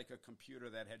brain was like a computer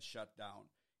that had shut down.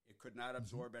 It could not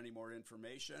absorb any more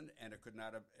information, and it could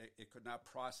not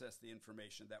process the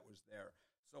information that was there.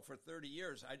 So for 30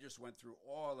 years, I just went through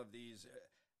all of these,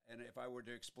 and if I were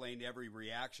to explain every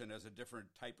reaction as a different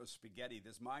type of spaghetti,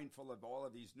 this mind full of all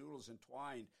of these noodles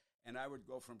entwined, and I would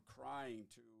go from crying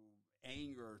to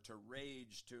anger to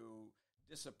rage to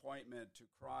disappointment to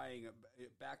crying,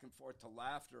 back and forth to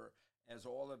laughter, as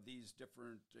all of these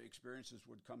different experiences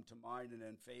would come to mind and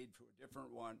then fade to a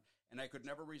different one, and I could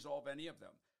never resolve any of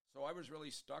them. So I was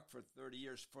really stuck for 30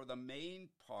 years for the main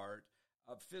part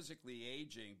of physically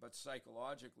aging, but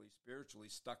psychologically, spiritually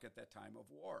stuck at that time of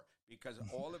war, because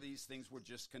all of these things were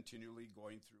just continually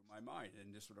going through my mind.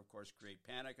 And this would, of course, create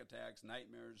panic attacks,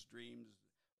 nightmares, dreams,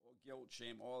 guilt,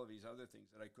 shame, all of these other things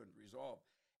that I couldn't resolve.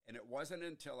 And it wasn't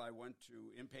until I went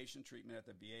to inpatient treatment at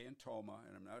the VA in Toma,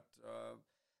 and I'm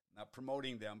not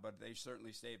promoting them, but they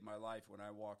certainly saved my life when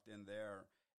I walked in there.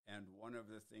 And one of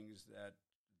the things that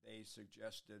they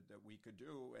suggested that we could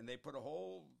do, and they put a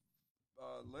whole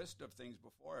list of things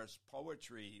before us: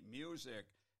 poetry, music,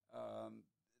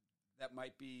 that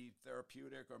might be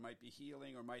therapeutic or might be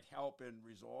healing or might help in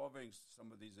resolving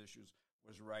some of these issues,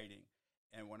 was writing.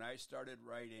 And when I started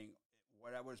writing,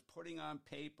 what I was putting on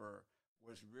paper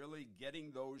was really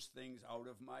getting those things out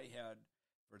of my head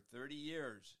for 30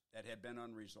 years that had been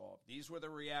unresolved. These were the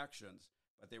reactions,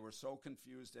 but they were so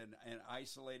confused and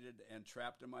isolated and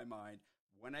trapped in my mind.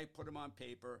 When I put them on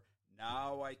paper,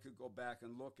 now I could go back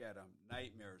and look at them: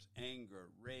 nightmares, anger,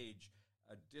 rage,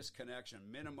 disconnection,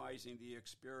 minimizing the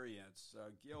experience,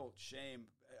 guilt, shame,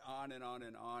 on and on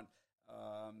and on,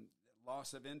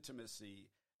 loss of intimacy,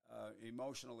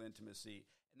 emotional intimacy.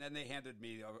 And then they handed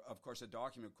me, of course, a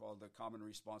document called the Common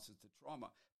Responses to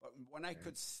Trauma. But when I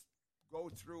could go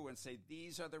through and say,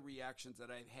 these are the reactions that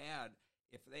I've had,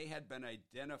 if they had been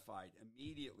identified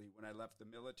immediately when I left the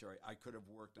military, I could have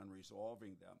worked on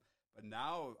resolving them. But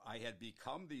now I had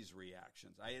become these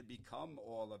reactions. I had become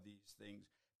all of these things.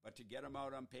 But to get them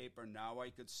out on paper, now I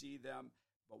could see them.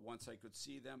 But once I could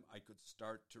see them, I could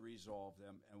start to resolve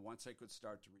them. And once I could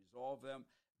start to resolve them,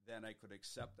 then I could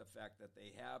accept the fact that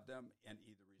they have them and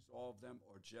either resolve them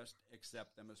or just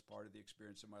accept them as part of the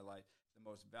experience of my life. The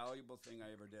most valuable thing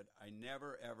I ever did. I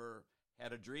never, ever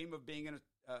had a dream of being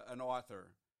an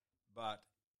author, but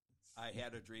I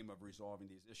had a dream of resolving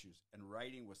these issues. And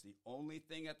writing was the only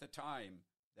thing at the time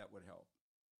that would help.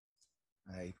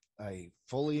 I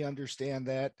fully understand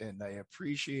that, and I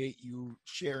appreciate you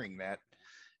sharing that.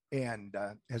 And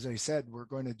as I said, we're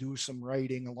going to do some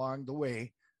writing along the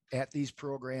way at these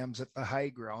programs at the High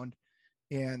Ground.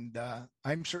 And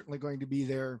I'm certainly going to be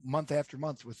there month after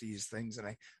month with these things. And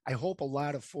I hope a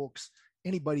lot of folks,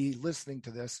 anybody listening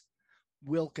to this,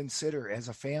 will consider, as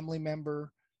a family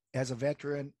member, as a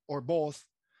veteran, or both,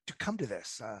 to come to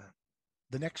this.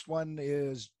 The next one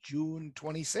is June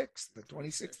 26th, the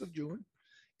 26th of June,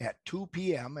 at 2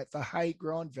 p.m. at the High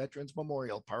Ground Veterans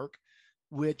Memorial Park,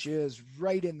 which is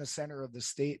right in the center of the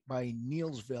state by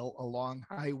Neilsville along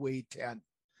Highway 10.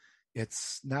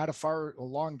 It's not a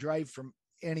long drive from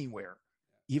anywhere,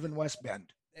 even West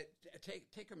Bend.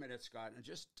 Take a minute, Scott, and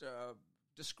just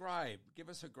give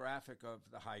us a graphic of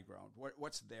the High Ground.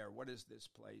 What's there? What is this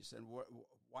place? And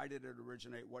why did it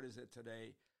originate? What is it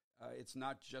today? It's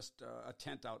not just a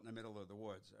tent out in the middle of the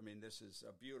woods. I mean, this is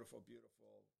a beautiful, beautiful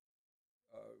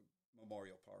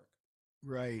memorial park.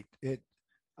 Right. It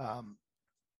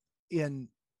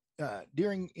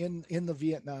during the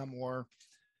Vietnam War,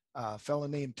 a fellow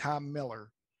named Tom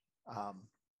Miller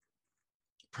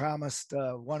promised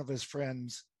one of his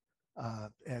friends,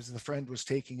 as the friend was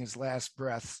taking his last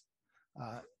breaths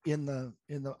on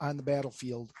the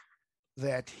battlefield,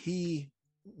 that he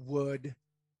would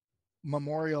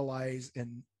memorialize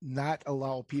and not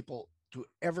allow people to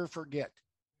ever forget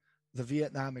the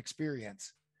Vietnam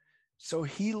experience. So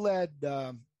he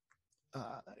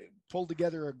pulled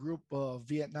together a group of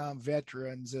Vietnam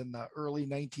veterans in the early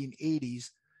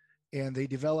 1980s, and they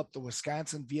developed the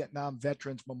Wisconsin Vietnam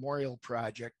Veterans Memorial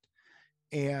Project.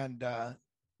 And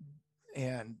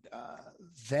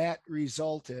that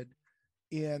resulted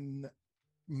in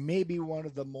maybe one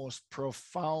of the most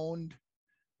profound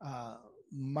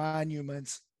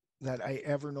monuments that I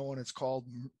ever know, and it's called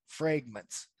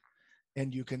Fragments.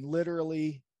 And you can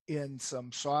literally, in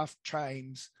some soft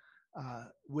chimes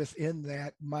within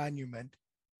that monument,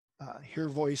 hear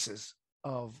voices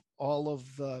of all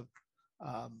of the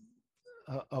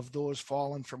of those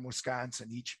fallen from Wisconsin.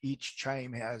 Each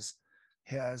chime has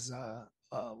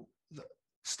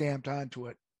stamped onto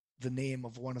it the name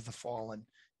of one of the fallen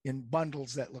in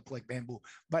bundles that look like bamboo.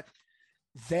 But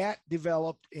that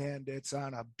developed, and it's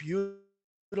on a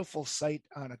beautiful site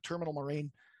on a terminal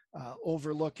moraine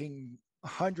overlooking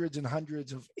hundreds and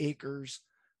hundreds of acres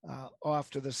off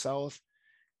to the south.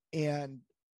 And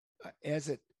as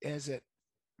it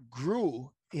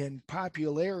grew in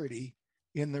popularity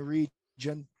in the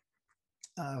region,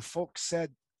 folks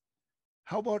said,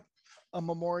 how about a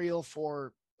memorial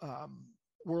for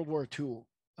World War II?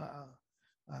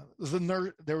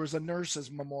 There was a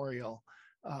nurses' memorial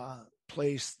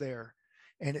place there,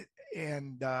 and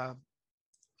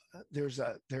there's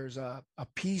a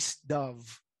peace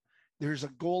dove. There's a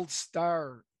gold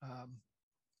star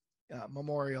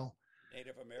memorial.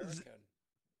 Native American.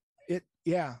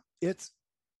 It's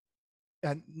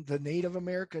and the Native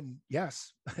American.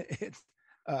 Yes,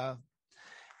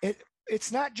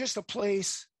 it's not just a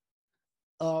place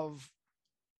of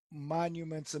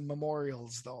monuments and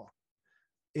memorials, though.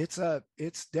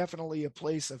 It's definitely a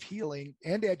place of healing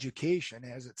and education,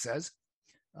 as it says,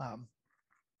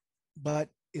 but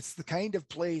it's the kind of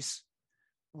place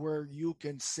where you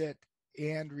can sit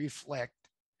and reflect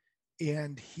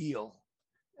and heal.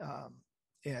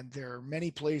 And there are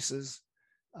many places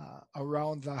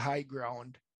around the high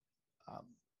ground,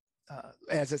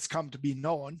 as it's come to be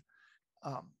known,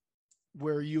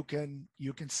 where you can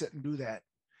sit and do that.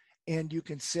 And you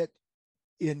can sit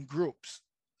in groups,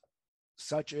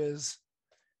 such as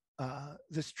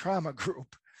this trauma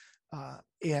group,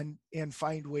 and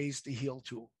find ways to heal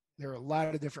too. There are a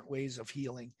lot of different ways of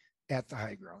healing at the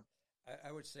high ground.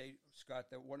 I would say, Scott,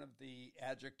 that one of the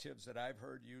adjectives that I've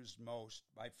heard used most,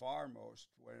 by far most,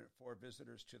 for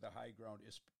visitors to the high ground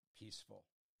is peaceful.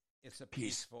 It's a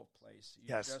peaceful place. You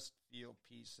just feel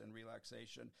peace and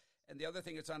relaxation. And the other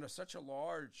thing, it's on such a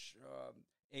large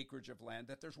acreage of land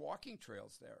that there's walking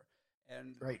trails there.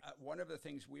 And one of the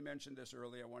things, we mentioned this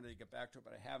earlier, I wanted to get back to it,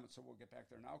 but I haven't, so we'll get back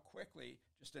there now quickly.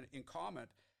 Just in comment,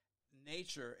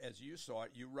 nature, as you saw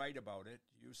it, you write about it.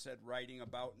 You said writing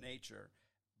about nature.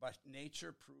 But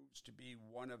nature proves to be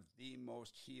one of the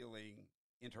most healing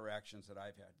interactions that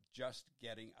I've had. Just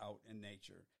getting out in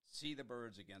nature. See the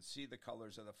birds again. See the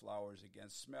colors of the flowers again.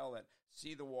 Smell it.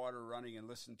 See the water running and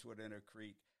listen to it in a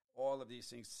creek. All of these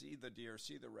things. See the deer.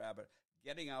 See the rabbit.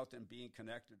 Getting out and being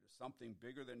connected to something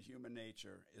bigger than human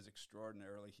nature is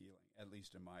extraordinarily healing, at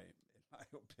least in my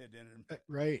opinion.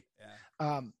 Right.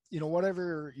 Yeah.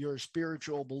 Whatever your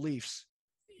spiritual beliefs,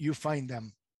 you find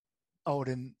them out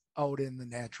in the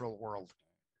natural world.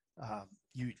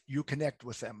 You connect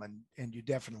with them, and you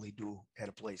definitely do at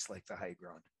a place like the high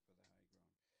ground.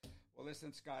 Well,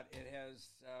 listen, Scott, it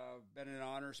has been an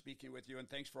honor speaking with you, and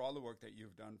thanks for all the work that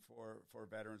you've done for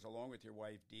veterans, along with your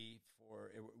wife, Dee,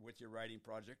 with your writing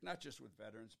project, not just with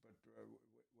veterans, but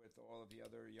with all of the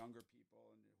other younger people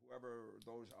and whoever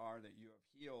those are that you have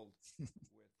healed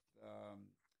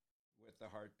with the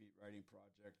Heartbeat Writing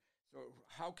Project. So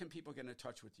how can people get in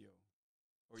touch with you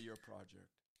or your project?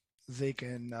 They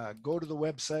can go to the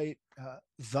website,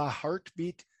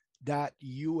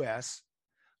 theheartbeat.us,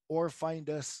 or find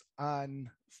us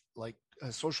on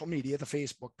social media, the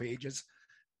Facebook pages,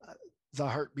 the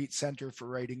Heartbeat Center for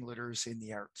Writing Literacy and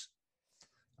the Arts.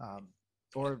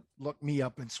 Or look me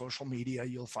up in social media.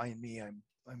 You'll find me. I'm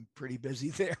pretty busy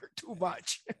there too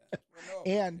much.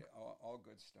 And all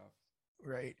good stuff.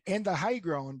 Right. And the high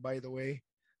ground, by the way,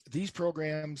 these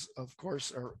programs, of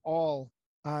course, are all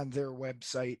on their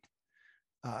website,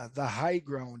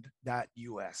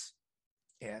 thehighground.us.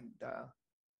 And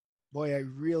boy, I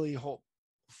really hope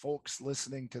folks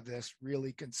listening to this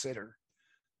really consider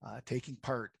taking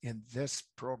part in this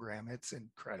program. It's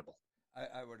incredible.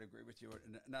 I would agree with you.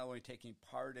 Not only taking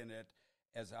part in it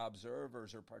as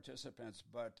observers or participants,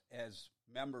 but as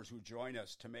members who join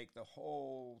us to make the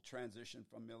whole transition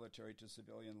from military to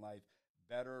civilian life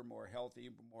better, more healthy,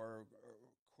 more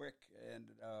quick,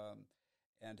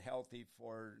 and healthy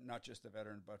for not just the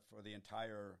veteran, but for the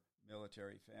entire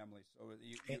military family. So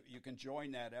you can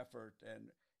join that effort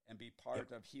and be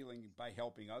part of healing by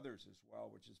helping others as well,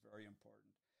 which is very important.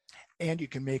 And you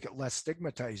can make it less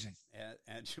stigmatizing.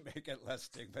 And you make it less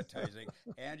stigmatizing.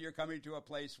 And you're coming to a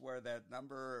place where that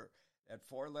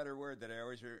four-letter word that I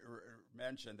always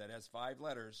mention that has 5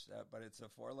 letters, but it's a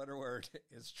 4-letter word,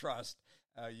 is trust.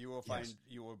 You will find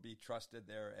you will be trusted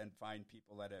there and find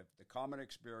people that have the common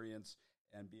experience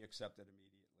and be accepted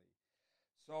immediately.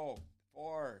 So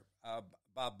for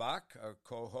Bob Bach, a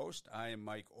co-host, I am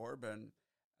Mike Orban,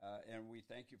 and we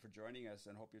thank you for joining us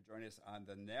and hope you join us on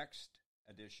the next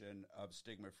edition of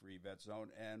Stigma-Free Vet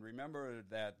Zone. And remember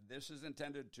that this is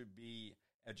intended to be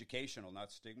educational,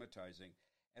 not stigmatizing.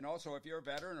 And also, if you're a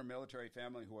veteran or military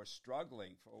family who are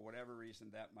struggling for whatever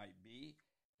reason that might be,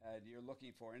 and you're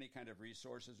looking for any kind of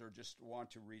resources or just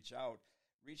want to reach out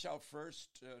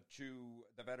first to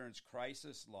the Veterans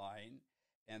Crisis Line,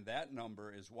 and that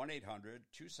number is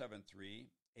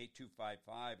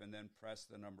 1-800-273-8255, and then press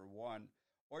the number 1.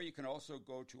 Or you can also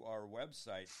go to our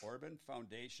website,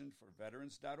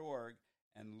 OrbanFoundationForVeterans.org,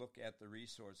 and look at the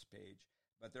resource page.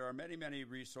 But there are many, many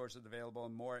resources available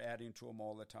and more adding to them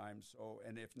all the time. So,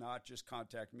 and if not, just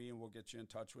contact me and we'll get you in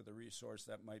touch with a resource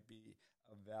that might be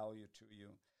of value to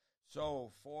you.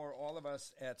 So for all of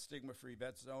us at Stigma Free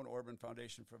Vet Zone, Orban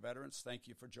Foundation for Veterans, thank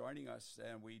you for joining us,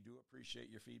 and we do appreciate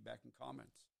your feedback and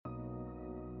comments.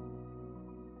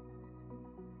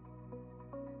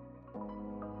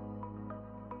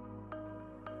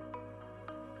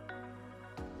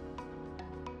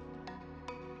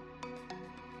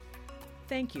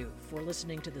 Thank you for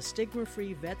listening to the Stigma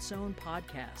Free Vet Zone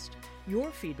podcast.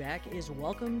 Your feedback is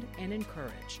welcomed and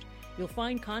encouraged. You'll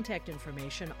find contact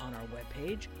information on our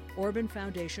webpage,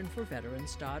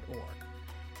 OrbanFoundationForVeterans.org.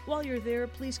 While you're there,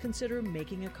 please consider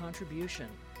making a contribution.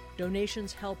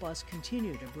 Donations help us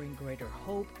continue to bring greater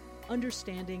hope,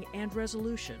 Understanding and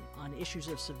Resolution on Issues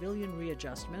of Civilian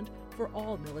Readjustment for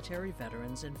All Military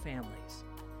Veterans and Families.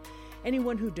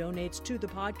 Anyone who donates to the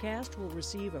podcast will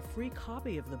receive a free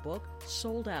copy of the book,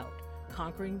 Sold Out: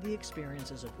 Conquering the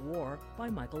Experiences of War by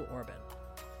Michael Orban.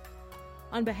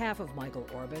 On behalf of Michael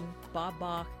Orban, Bob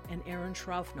Bach, and Aaron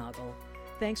Schraufnagel,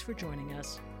 thanks for joining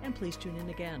us, and please tune in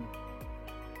again.